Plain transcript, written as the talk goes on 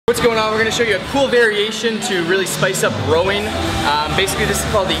What's going on? We're going to show you a cool variation to really spice up rowing. Basically this is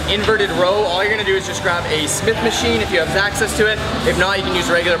called the inverted row. All you're going to do is just grab a Smith machine if you have access to it. If not, you can use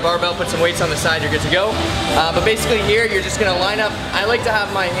a regular barbell, put some weights on the side, you're good to go. But basically here you're just going to line up. I like to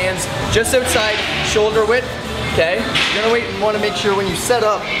have my hands just outside shoulder width. Okay, you're going to want to make sure when you set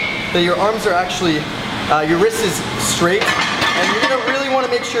up that your arms are actually, your wrist is straight. And you're going to really want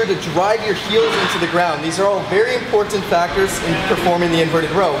to make sure to drive your heels into the ground. These are all very important factors in performing the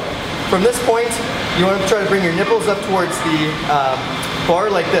inverted row. From this point, you want to try to bring your nipples up towards the bar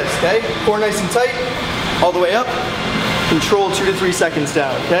like this, okay? Core nice and tight, all the way up. Control 2 to 3 seconds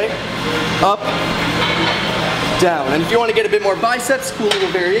down, okay? Up, down. And if you want to get a bit more biceps, cool little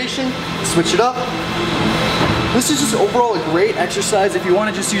variation, switch it up. This is just overall a great exercise. If you want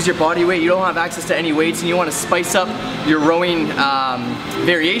to just use your body weight, you don't have access to any weights, and you want to spice up your rowing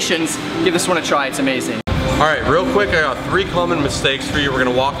variations, give this one a try, it's amazing. Alright, real quick, I got 3 common mistakes for you. We're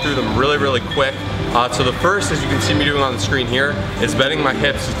going to walk through them really quick. So the first, as you can see me doing on the screen here, is bending my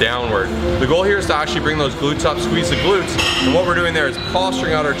hips downward. The goal here is to actually bring those glutes up, squeeze the glutes, and what we're doing there is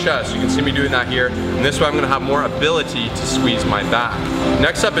posturing out our chest. You can see me doing that here, and this way I'm going to have more ability to squeeze my back.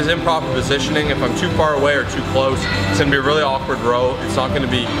 Next up is improper positioning. If I'm too far away or too close, it's going to be a really awkward row. It's not going to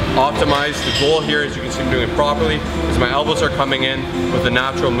be optimized. The goal here, as you can see me doing it properly, is my elbows are coming in with a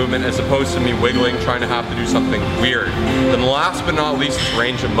natural movement as opposed to me wiggling, trying to have to do something weird. Then last but not least is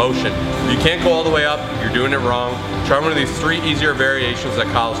range of motion. If you can't go all the way up, you're doing it wrong. Try one of these 3 easier variations that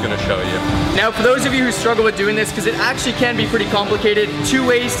Kyle's going to show you. Now for those of you who struggle with doing this, because it actually can be pretty complicated, 2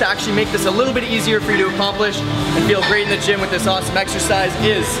 ways to actually make this a little bit easier for you to accomplish and feel great in the gym with this awesome exercise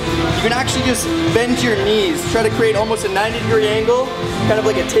is you can actually just bend your knees, try to create almost a 90-degree angle, kind of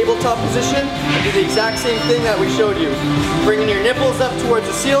like a tabletop position, and do the exact same thing that we showed you. Bringing your nipples up towards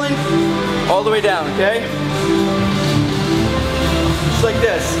the ceiling, all the way down, okay? Just like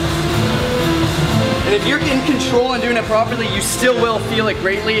this. And if you're in control and doing it properly, you still will feel it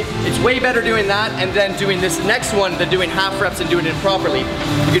greatly. It's way better doing that and then doing this next one than doing half reps and doing it improperly.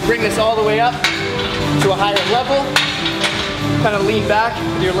 You could bring this all the way up to a higher level, kind of lean back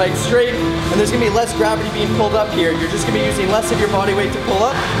with your legs straight, and there's gonna be less gravity being pulled up here. You're just gonna be using less of your body weight to pull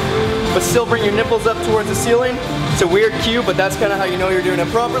up, but still bring your nipples up towards the ceiling. It's a weird cue, but that's kind of how you know you're doing it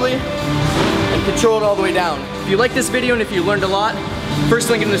properly. And control it all the way down. If you like this video and if you learned a lot, first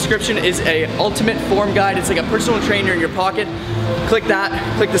link in the description is a ultimate form guide. It's like a personal trainer in your pocket. Click that.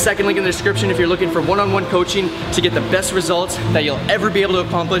 Click the second link in the description if you're looking for one-on-one coaching to get the best results that you'll ever be able to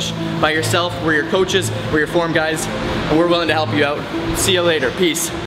accomplish by yourself. We're your coaches, we're your form guys, and we're willing to help you out. See you later. Peace.